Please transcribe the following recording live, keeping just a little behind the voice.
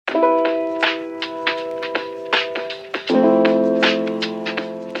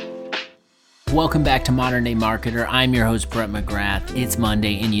Welcome back to Modern Day Marketer. I'm your host, Brett McGrath. It's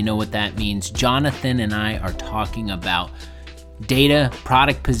Monday, and you know what that means. Jonathan and I are talking about data,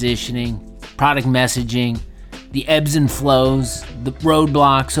 product positioning, product messaging, the ebbs and flows, the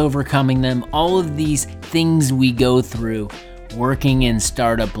roadblocks, overcoming them, all of these things we go through working in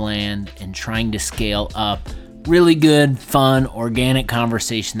startup land and trying to scale up. Really good, fun, organic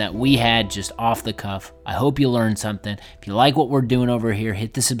conversation that we had just off the cuff. I hope you learned something. If you like what we're doing over here,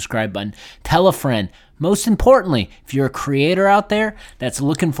 hit the subscribe button. Tell a friend. Most importantly, if you're a creator out there that's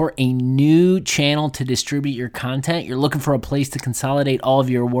looking for a new channel to distribute your content, you're looking for a place to consolidate all of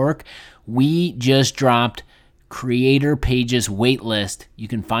your work, we just dropped Creator Pages waitlist. You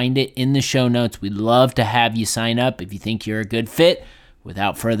can find it in the show notes. We'd love to have you sign up if you think you're a good fit.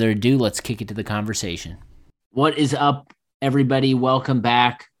 Without further ado, let's kick it to the conversation. What is up, everybody? Welcome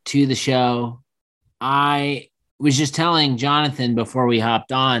back to the show. I was just telling Jonathan before we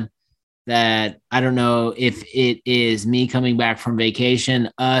hopped on that I don't know if it is me coming back from vacation,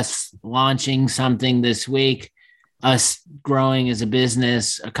 us launching something this week, us growing as a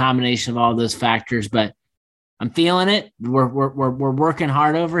business, a combination of all those factors, but I'm feeling it. We're working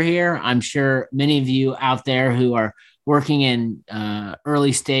hard over here. I'm sure many of you out there who are working in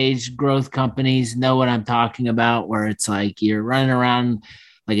early stage growth companies know what I'm talking about, where it's like you're running around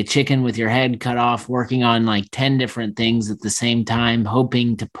like a chicken with your head cut off, working on like 10 different things at the same time,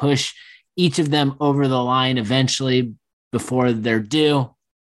 hoping to push each of them over the line eventually before they're due.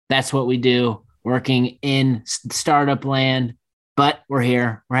 That's what we do, working in startup land. But we're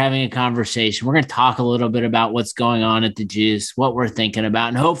here. We're having a conversation. We're going to talk a little bit about what's going on at the Juice, what we're thinking about.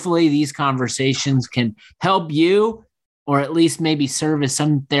 And hopefully these conversations can help you, or at least maybe serve as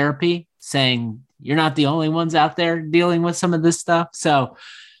some therapy, saying you're not the only ones out there dealing with some of this stuff. So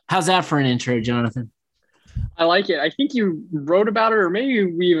how's that for an intro, Jonathan? I like it. I think you wrote about it, or maybe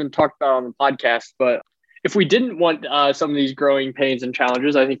we even talked about it on the podcast. But if we didn't want some of these growing pains and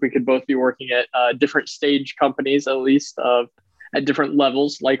challenges, I think we could both be working at different stage companies, at least at different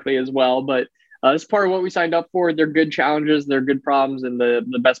levels, likely as well. But it's part of what we signed up for. They're good challenges. They're good problems. And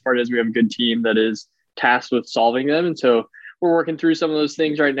the best part is we have a good team that is tasked with solving them. And so we're working through some of those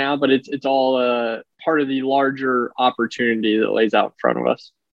things right now, but it's all part of the larger opportunity that lays out in front of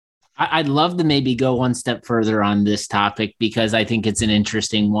us. I'd love to maybe go one step further on this topic because I think it's an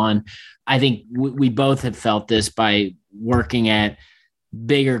interesting one. I think we both have felt this by working at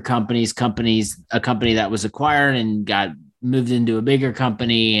bigger companies, a company that was acquired and got moved into a bigger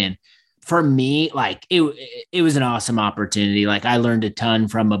company. And for me, like it was an awesome opportunity. Like I learned a ton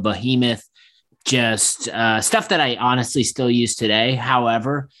from a behemoth, just stuff that I honestly still use today.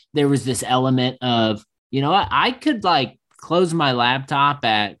 However, there was this element of, I could like close my laptop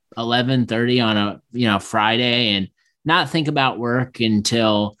at 11:30 on a, Friday and not think about work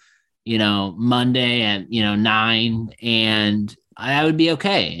until, Monday at, 9, and I would be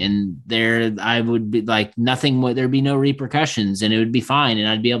okay. And there I would be like there'd be no repercussions and it would be fine. And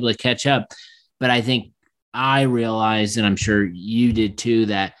I'd be able to catch up. But I think I realized, and I'm sure you did too,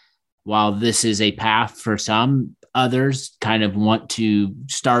 that while this is a path for some, others kind of want to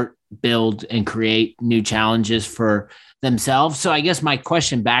start, build, and create new challenges for themselves. So I guess my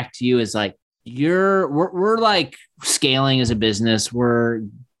question back to you is like, we're like scaling as a business. We're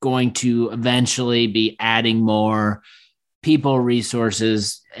going to eventually be adding more people,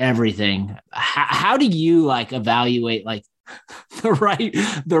 resources, everything. How do you like evaluate like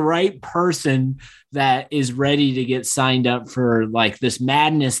the right person that is ready to get signed up for like this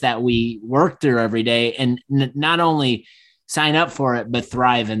madness that we work through every day and not only sign up for it, but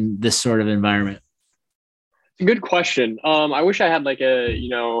thrive in this sort of environment? It's a good question. I wish I had like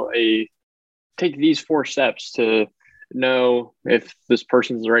a take these 4 steps to know if this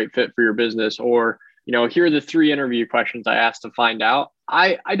person's the right fit for your business, or, here are the 3 interview questions I asked to find out.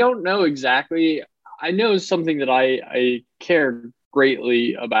 I don't know exactly. I know something that I care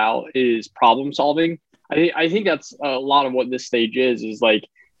greatly about is problem solving. I think that's a lot of what this stage is like,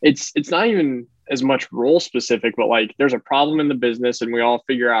 it's not even as much role specific, but like there's a problem in the business and we all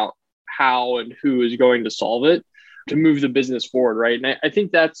figure out how and who is going to solve it to move the business forward. Right. And I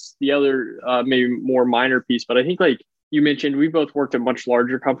think that's the other maybe more minor piece, but I think like you mentioned, we both worked at much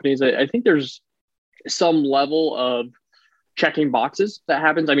larger companies. I think there's some level of checking boxes that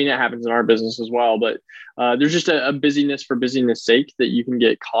happens. I mean, it happens in our business as well, but there's just a busyness for busyness sake that you can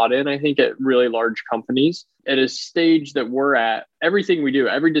get caught in, I think, at really large companies. At a stage that we're at, everything we do,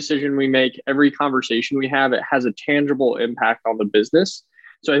 every decision we make, every conversation we have, it has a tangible impact on the business.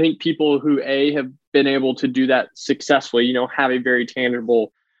 So I think people who have been able to do that successfully, have a very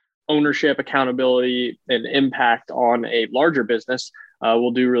tangible ownership, accountability, and impact on a larger business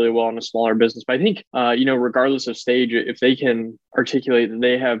will do really well in a smaller business. But I think, regardless of stage, if they can articulate that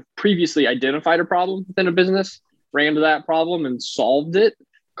they have previously identified a problem within a business, ran to that problem and solved it,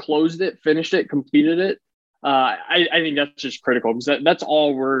 closed it, finished it, completed it, I think that's just critical, because that's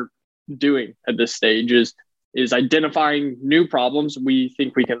all we're doing at this stage is identifying new problems we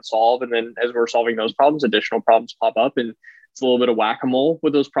think we can solve. And then as we're solving those problems, additional problems pop up, and it's a little bit of whack-a-mole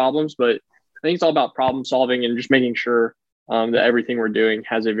with those problems. But I think it's all about problem solving and just making sure that everything we're doing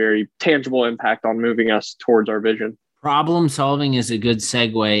has a very tangible impact on moving us towards our vision. Problem solving is a good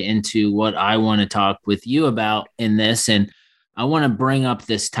segue into what I want to talk with you about in this. And I want to bring up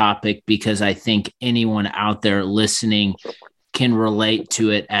this topic because I think anyone out there listening can relate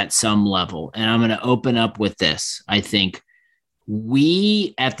to it at some level. And I'm going to open up with this. I think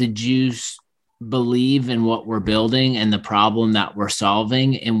we at the Juice believe in what we're building and the problem that we're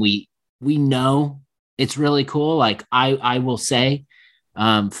solving. And we know it's really cool. Like I will say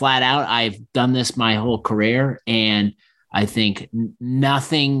flat out, I've done this my whole career, and I think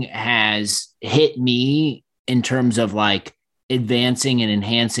nothing has hit me in terms of like advancing and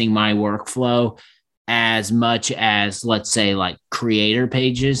enhancing my workflow as much as, let's say, like Creator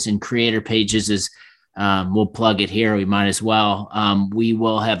Pages. And Creator Pages is, we'll plug it here, we might as well. We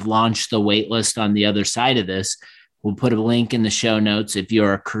will have launched the waitlist on the other side of this. We'll put a link in the show notes. If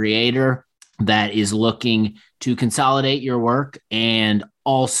you're a creator that is looking to consolidate your work and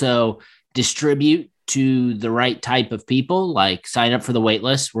also distribute to the right type of people, like sign up for the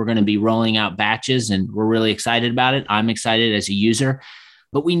waitlist. We're going to be rolling out batches, and we're really excited about it. I'm excited as a user,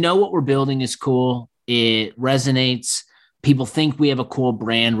 but we know what we're building is cool. It resonates. People think we have a cool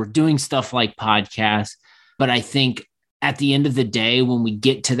brand. We're doing stuff like podcasts, but I think at the end of the day, when we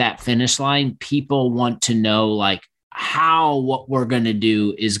get to that finish line, people want to know like how what we're going to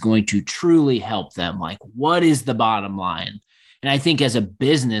do is going to truly help them. Like, what is the bottom line? And I think as a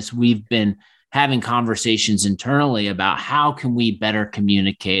business, we've been having conversations internally about how can we better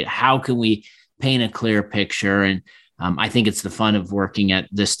communicate? How can we paint a clear picture? And I think it's the fun of working at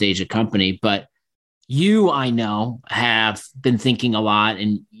this stage of company. But you, I know, have been thinking a lot,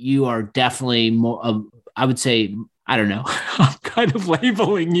 and you are definitely more of, I would say, I don't know, I'm kind of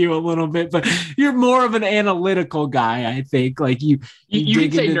labeling you a little bit, but you're more of an analytical guy, I think. Like you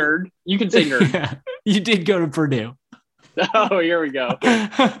can say nerd. You can say nerd. Yeah, you did go to Purdue. Oh, here we go.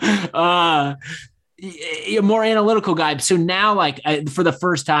 You're more analytical guy. So now, like, for the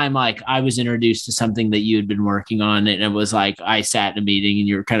first time, like, I was introduced to something that you had been working on, and it was like I sat in a meeting and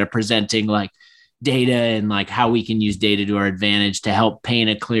you were kind of presenting like data and like how we can use data to our advantage to help paint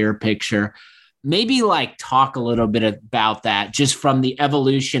a clear picture. Maybe like talk a little bit about that, just from the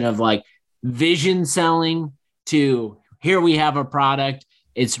evolution of like vision selling to here we have a product.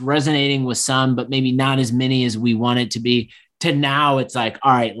 It's resonating with some, but maybe not as many as we want it to be, to now it's like,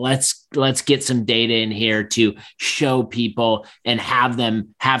 all right, let's get some data in here to show people and have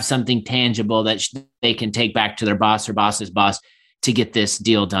them have something tangible that they can take back to their boss or boss's boss to get this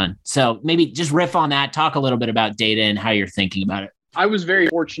deal done. So maybe just riff on that, talk a little bit about data and how you're thinking about it. I was very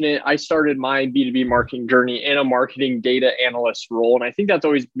fortunate. I started my B2B marketing journey in a marketing data analyst role. And I think that's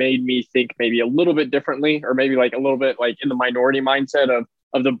always made me think maybe a little bit differently, or maybe like a little bit like in the minority mindset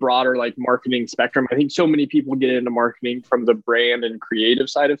of the broader like marketing spectrum. I think so many people get into marketing from the brand and creative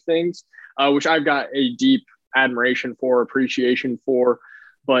side of things, which I've got a deep admiration for, appreciation for.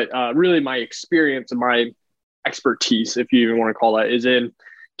 But really my experience and my expertise, if you even want to call that, is in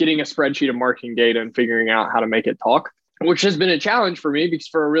getting a spreadsheet of marketing data and figuring out how to make it talk, which has been a challenge for me because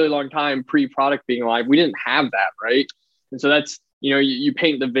for a really long time, pre-product being live, we didn't have that, right? And so that's, you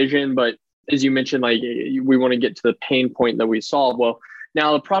paint the vision, but as you mentioned, like we want to get to the pain point that we solve. Well,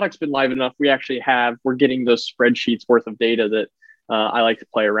 now the product's been live enough. We're getting those spreadsheets worth of data that I like to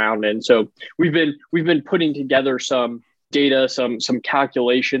play around in. So we've been putting together some data, some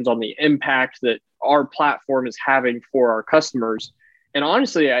calculations on the impact that our platform is having for our customers. And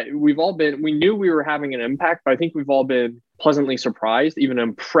honestly, we knew we were having an impact, but I think we've all been pleasantly surprised, even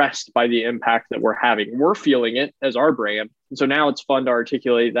impressed by the impact that we're having. We're feeling it as our brand. And so now it's fun to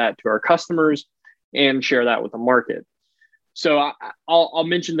articulate that to our customers and share that with the market. So I'll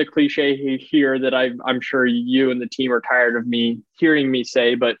mention the cliche here that I'm sure you and the team are tired of hearing me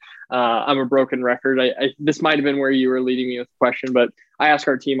say, but I'm a broken record. This might have been where you were leading me with the question, but I ask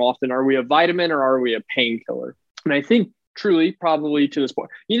our team often, are we a vitamin or are we a painkiller? And I think truly, probably to this point,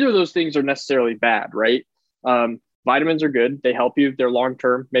 neither of those things are necessarily bad, right? Vitamins are good. They help you. They're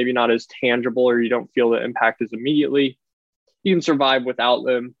long-term, maybe not as tangible, or you don't feel the impact as immediately. You can survive without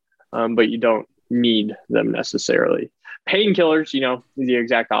them, but you don't need them necessarily. Painkillers, the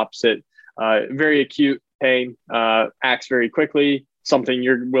exact opposite. Very acute pain, acts very quickly, something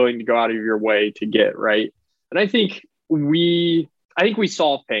you're willing to go out of your way to get, right? And I think we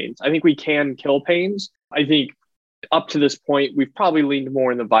solve pains. I think we can kill pains. I think up to this point, we've probably leaned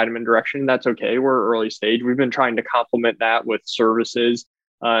more in the vitamin direction. That's okay. We're early stage. We've been trying to complement that with services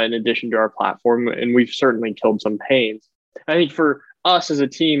in addition to our platform, and we've certainly killed some pains. I think for us as a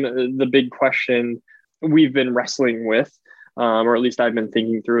team, the big question we've been wrestling with, or at least I've been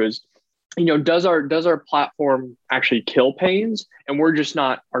thinking through, is, does our platform actually kill pains, and we're just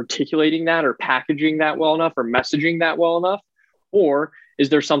not articulating that or packaging that well enough or messaging that well enough? Or is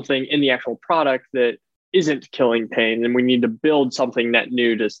there something in the actual product that isn't killing pain, and we need to build something net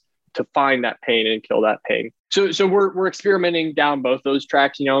new to find that pain and kill that pain? So we're experimenting down both those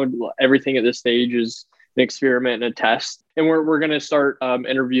tracks. Everything at this stage is an experiment and a test, and we're going to start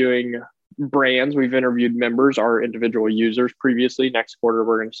interviewing brands. We've interviewed members, our individual users previously. Next quarter,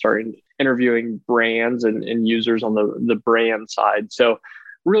 we're going to start interviewing brands and users on the brand side. So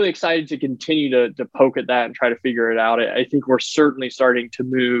really excited to continue to poke at that and try to figure it out. I think we're certainly starting to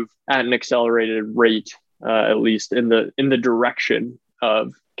move at an accelerated rate, at least in the direction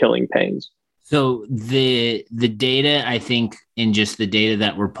of killing pains. So the data, I think, in just the data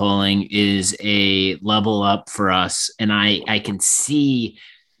that we're pulling is a level up for us. And I can see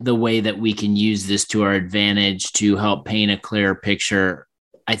the way that we can use this to our advantage to help paint a clearer picture.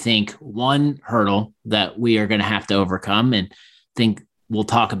 I think one hurdle that we are going to have to overcome, and I think we'll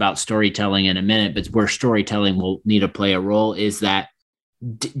talk about storytelling in a minute, but where storytelling will need to play a role, is that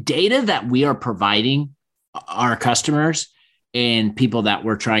data that we are providing our customers and people that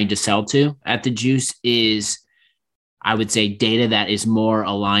we're trying to sell to at the Juice is, I would say, data that is more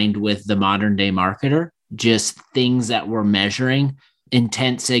aligned with the modern day marketer, just things that we're measuring,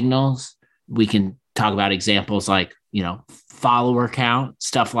 intent signals. We can talk about examples like, follower count,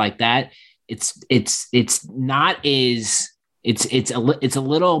 stuff like that. It's not as, it's a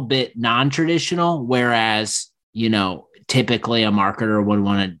little bit non-traditional, whereas, typically a marketer would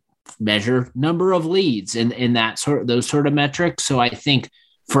want to measure number of leads and those sort of metrics. So I think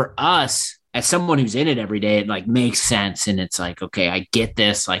for us, as someone who's in it every day, it makes sense. And it's okay, I get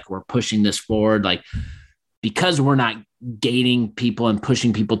this, we're pushing this forward, because we're not gating people and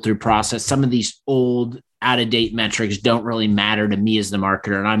pushing people through process. Some of these old out of date metrics don't really matter to me as the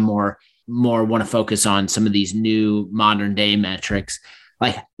marketer. And I'm more want to focus on some of these new modern day metrics.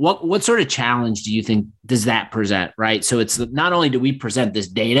 What sort of challenge do you think does that present? Right. So it's not only do we present this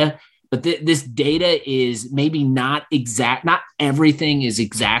data, but this data is maybe not exact. Not everything is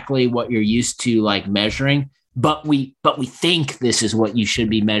exactly what you're used to measuring, but we think this is what you should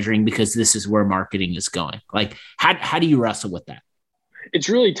be measuring because this is where marketing is going. How do you wrestle with that? It's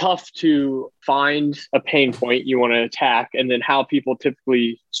really tough to find a pain point you want to attack, and then how people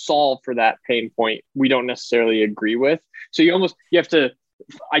typically solve for that pain point we don't necessarily agree with. So you have to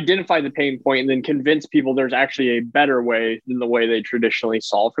identify the pain point and then convince people there's actually a better way than the way they traditionally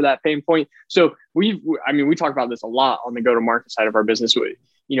solve for that pain point. So we talk about this a lot on the go-to-market side of our business.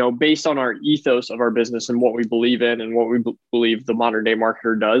 Based on our ethos of our business and what we believe in and what we believe the modern day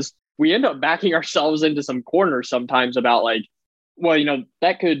marketer does, we end up backing ourselves into some corners sometimes about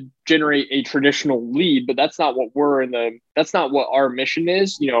that could generate a traditional lead, but that's not what that's not what our mission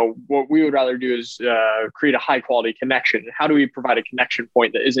is. What we would rather do is create a high quality connection. How do we provide a connection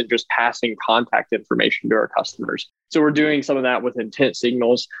point that isn't just passing contact information to our customers? So we're doing some of that with intent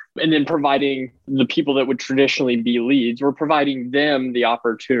signals, and then providing the people that would traditionally be leads, we're providing them the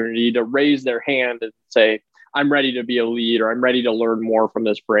opportunity to raise their hand and say, I'm ready to be a lead, or I'm ready to learn more from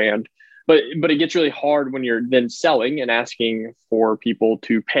this brand. But it gets really hard when you're then selling and asking for people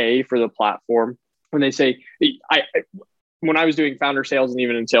to pay for the platform. When they say, when I was doing founder sales and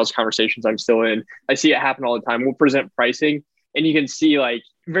even in sales conversations I'm still in, I see it happen all the time. We'll present pricing and you can see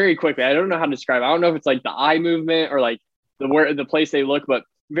very quickly, I don't know how to describe it. I don't know if it's the eye movement or the place they look, but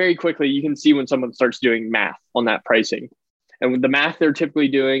very quickly you can see when someone starts doing math on that pricing. And the math they're typically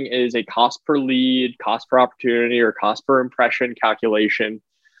doing is a cost per lead, cost per opportunity, or cost per impression calculation.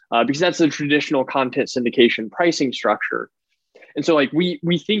 Because that's the traditional content syndication pricing structure. And so we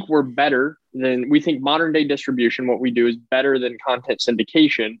think we think modern day distribution, what we do is better than content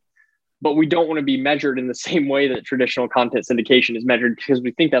syndication, but we don't want to be measured in the same way that traditional content syndication is measured because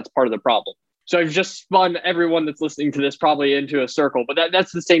we think that's part of the problem. So I've just spun everyone that's listening to this probably into a circle, but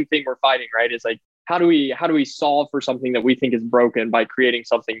that's the same thing we're fighting, right? It's how do we solve for something that we think is broken by creating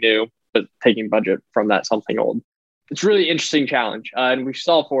something new, but taking budget from that something old? It's a really interesting challenge, and we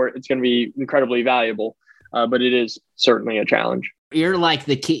solve for it. It's going to be incredibly valuable, but it is certainly a challenge. You're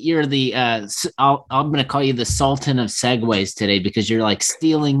the key. You're I'm going to call you the Sultan of segues today because you're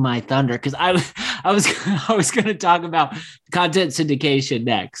stealing my thunder. Because I was I was going to talk about content syndication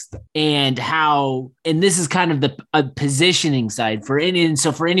next, and how, and this is kind of the positioning side for any. And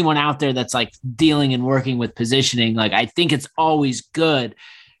so for anyone out there that's like dealing and working with positioning, like I think it's always good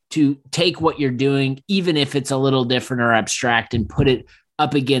to take what you're doing, even if it's a little different or abstract, and put it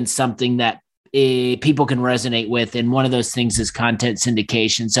up against something that people can resonate with. And one of those things is content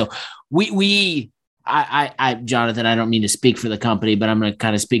syndication. So Jonathan, I don't mean to speak for the company, but I'm going to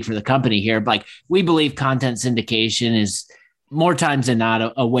kind of speak for the company here. Like, we believe content syndication is more times than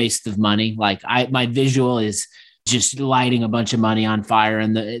not a waste of money. Like, my visual is just lighting a bunch of money on fire.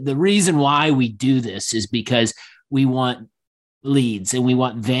 And the reason why we do this is because we want leads and we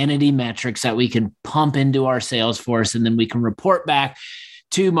want vanity metrics that we can pump into our sales force. And then we can report back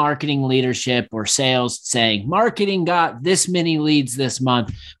to marketing leadership or sales saying marketing got this many leads this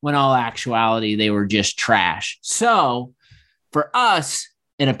month, when all actuality, they were just trash. So for us,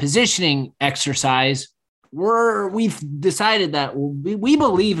 in a positioning exercise, we've decided that we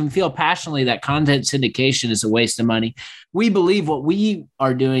believe and feel passionately that content syndication is a waste of money. We believe what we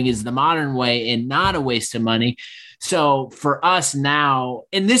are doing is the modern way and not a waste of money. So for us now,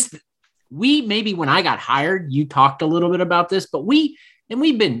 and this, maybe when I got hired, you talked a little bit about this, but we've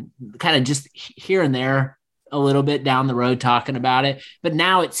been kind of just here and there a little bit down the road talking about it. But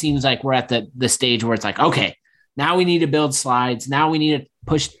now it seems like we're at the stage where it's like, okay, now we need to build slides. Now we need to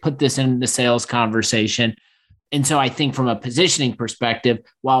put this in the sales conversation. And so I think from a positioning perspective,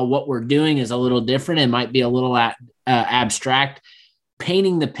 while what we're doing is a little different, it might be a little abstract,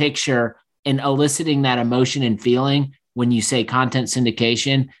 painting the picture and eliciting that emotion and feeling when you say content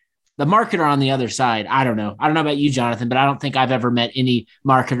syndication. The marketer on the other side, I don't know about you, Jonathan, but I don't think I've ever met any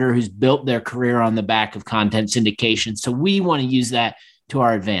marketer who's built their career on the back of content syndication. So we want to use that to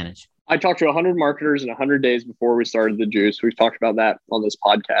our advantage. I talked to 100 marketers in 100 days before we started The Juice. We've talked about that on this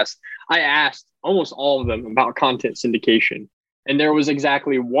podcast. I asked almost all of them about content syndication. And there was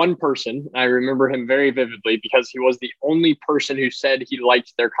exactly one person, I remember him very vividly because he was the only person who said he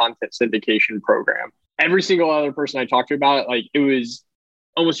liked their content syndication program. Every single other person I talked to about it, like, it was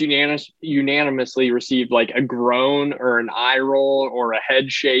almost unanimously received like a groan or an eye roll or a head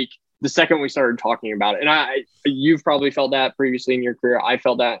shake the second we started talking about it. And you've probably felt that previously in your career. I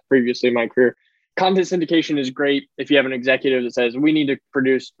felt that previously in my career. Content syndication is great if you have an executive that says, we need to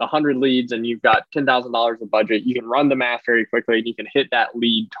produce 100 leads and you've got $10,000 of budget. You can run the math very quickly and you can hit that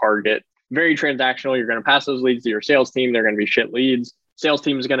lead target. Very transactional. You're going to pass those leads to your sales team. They're going to be shit leads. Sales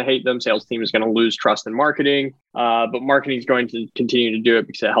team is going to hate them. Sales team is going to lose trust in marketing. But marketing is going to continue to do it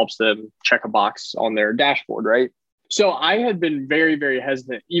because it helps them check a box on their dashboard, right? So I had been very, very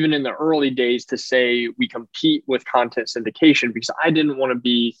hesitant, even in the early days, to say we compete with content syndication because I didn't want to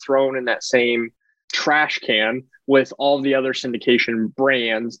be thrown in that same trash can with all the other syndication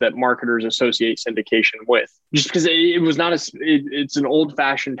brands that marketers associate syndication with. Just because it was not it's an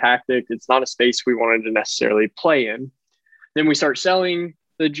old-fashioned tactic. It's not a space we wanted to necessarily play in. Then we start selling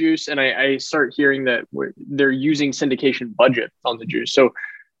The Juice, and I start hearing that they're using syndication budget on The Juice. So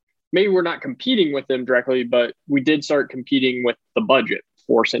maybe we're not competing with them directly, but we did start competing with the budget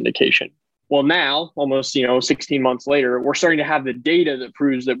for syndication. Well, now, almost 16 months later, we're starting to have the data that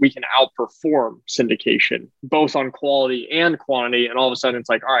proves that we can outperform syndication, both on quality and quantity. And all of a sudden, it's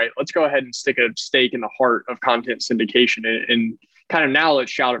like, all right, let's go ahead and stick a stake in the heart of content syndication and kind of now let's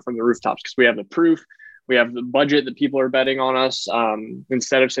shout it from the rooftops because we have the proof. We have the budget that people are betting on us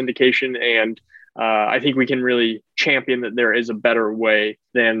instead of syndication. And I think we can really champion that there is a better way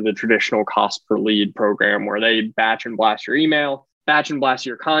than the traditional cost per lead program where they batch and blast your email, batch and blast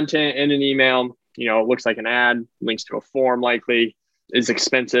your content in an email. It looks like an ad, links to a form likely, is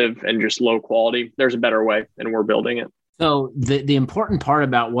expensive and just low quality. There's a better way and we're building it. So the important part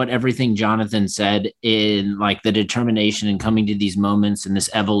about what everything Jonathan said in like the determination and coming to these moments and this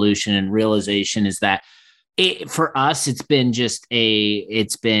evolution and realization is that for us, it's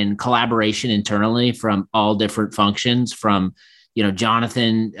been collaboration internally from all different functions, from,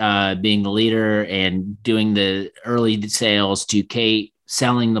 Jonathan being the leader and doing the early sales, to Kate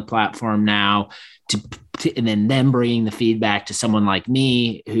selling the platform now, and then them bringing the feedback to someone like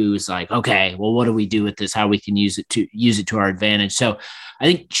me who's like, okay, well, what do we do with this? How we can use it to our advantage. So I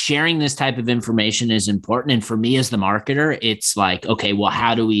think sharing this type of information is important. And for me as the marketer, it's like, okay, well,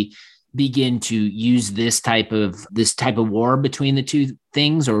 how do we begin to use this type of war between the two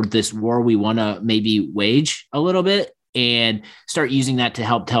things, or this war we want to maybe wage a little bit, and start using that to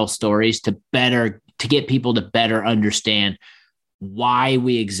help tell stories to get people to better understand why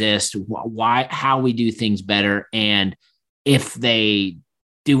we exist, how we do things better. And if they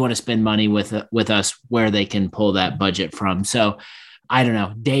do want to spend money with us, where they can pull that budget from. So I don't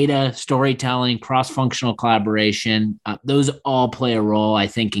know, data, storytelling, cross-functional collaboration. Those all play a role, I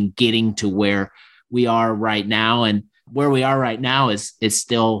think, in getting to where we are right now. And where we are right now is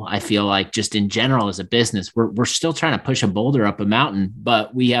still, I feel like, just in general as a business, we're still trying to push a boulder up a mountain,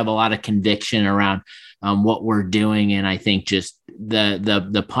 but we have a lot of conviction around what we're doing. And I think just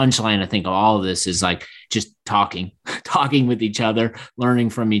the punchline, I think, of all of this is like just talking with each other,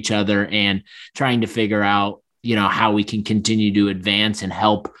 learning from each other, and trying to figure out, how we can continue to advance and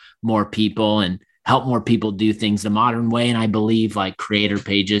help more people do things the modern way. And I believe like creator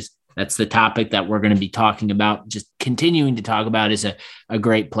pages, that's the topic that we're going to be talking about, just continuing to talk about, is a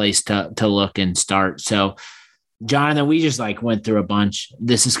great place to look and start. So Jonathan, we just like went through a bunch.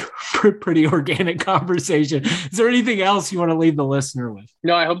 This is pretty organic conversation. Is there anything else you want to leave the listener with?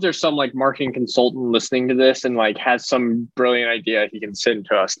 No, I hope there's some like marketing consultant listening to this and like has some brilliant idea he can send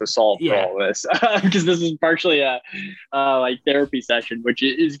to us to solve for all this. Because this is partially a like therapy session, which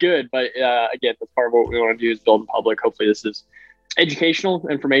is good. But again, that's part of what we want to do is build in public. Hopefully this is educational,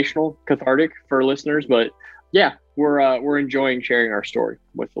 informational, cathartic for listeners. But yeah, we're enjoying sharing our story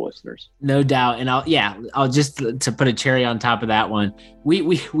with the listeners. No doubt. And I'll just to put a cherry on top of that one.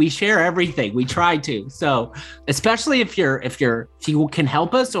 We share everything. We try to. So especially if you can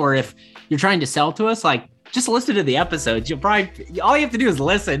help us, or if you're trying to sell to us, like just listen to the episodes. All you have to do is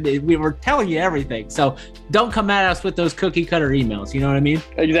listen. We were telling you everything. So don't come at us with those cookie cutter emails. You know what I mean?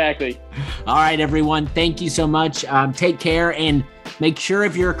 Exactly. All right, everyone. Thank you so much. Take care, and make sure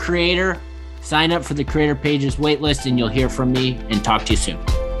if you're a creator, sign up for the Creator Pages waitlist, and you'll hear from me, and talk to you soon.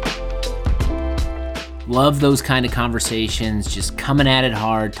 Love those kind of conversations, just coming at it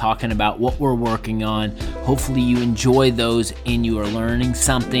hard, talking about what we're working on. Hopefully you enjoy those and you are learning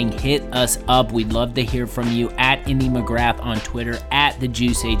something. Hit us up. We'd love to hear from you at Indy McGrath on Twitter, at the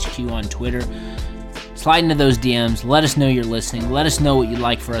Juice HQ on Twitter. Slide into those DMs. Let us know you're listening. Let us know what you'd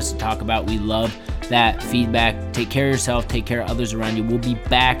like for us to talk about. We love that feedback. Take care of yourself. Take care of others around you. We'll be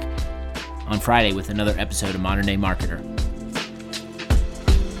back on Friday with another episode of Modern Day Marketer.